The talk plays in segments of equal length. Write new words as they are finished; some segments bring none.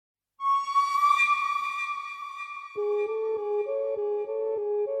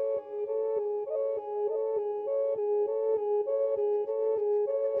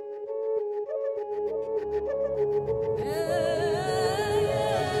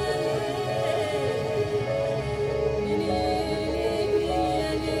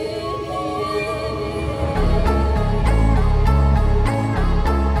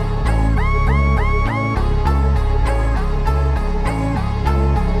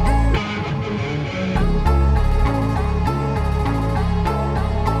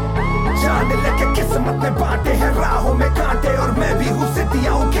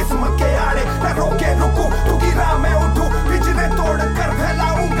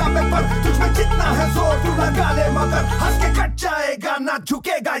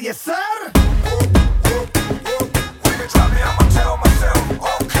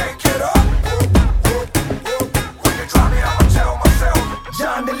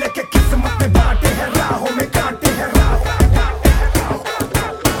लेके किस्मत में बांटे हैं, राहों में कांटे हैं,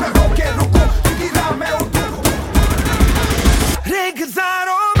 मैं रोके रुकूं क्योंकि राह में उठूं।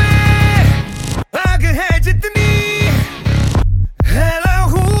 रेगिस्तानों में आग है जितनी है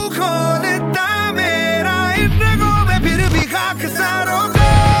लहू खोलता मेरा इन रगों में, फिर भी खाकसारों को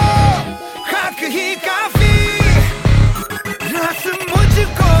खाक ही काफी। रास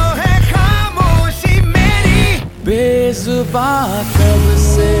मुझको है खामोशी मेरी, बेजुबां कब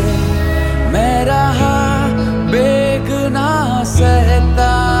से मैं रहा, बेगुनाह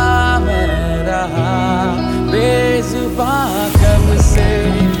सहता मैं रहा। बेजुबां कब से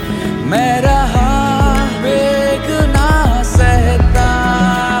मैं रहा, बेगुनाह सहता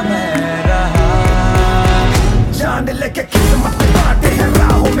मैं रहा। जान लेके किस्मत में बांटे हैं,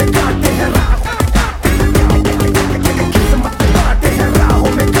 राहों में कांटे हैं, किस्मत में बांटे हैं,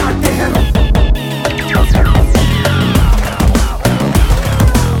 राहों में कांटे हैं।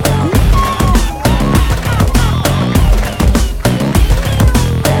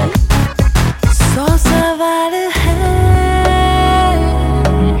 सौ सवाल है,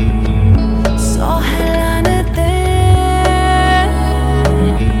 सौ हैरानतें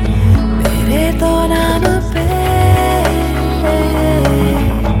मेरे तो नाम पे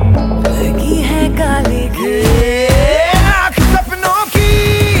लगी है काली घेर। आँख सपनों की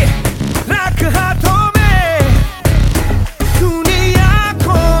राख हाथों में, सुनी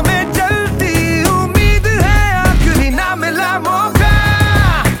आँखों में जलती उम्मीद है। आखिरी ना मिला मौका,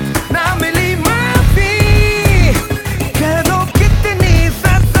 ना मिली माफी, कह दो कितनी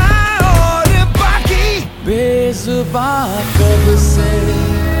सजा और बाकी। बेजुबां कब से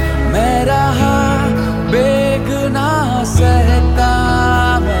मैं रहा, बेगुनाह सहता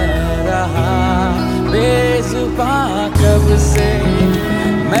मैं रहा। बेजुबां कब से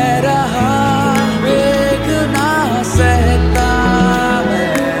मैं रहा, बेगुनाह सहता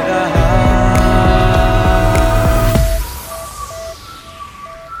मैं रहा।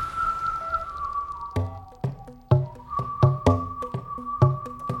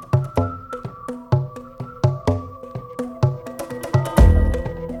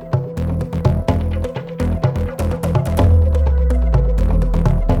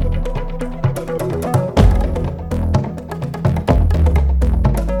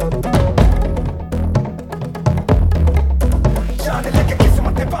 जान लेके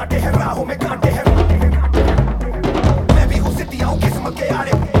किस्मत में बांटे हैं, राहों में कांटे हैं, मैं भी हूँ सिटियाँ हूँ किस्मत के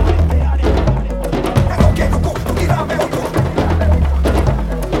आड़े।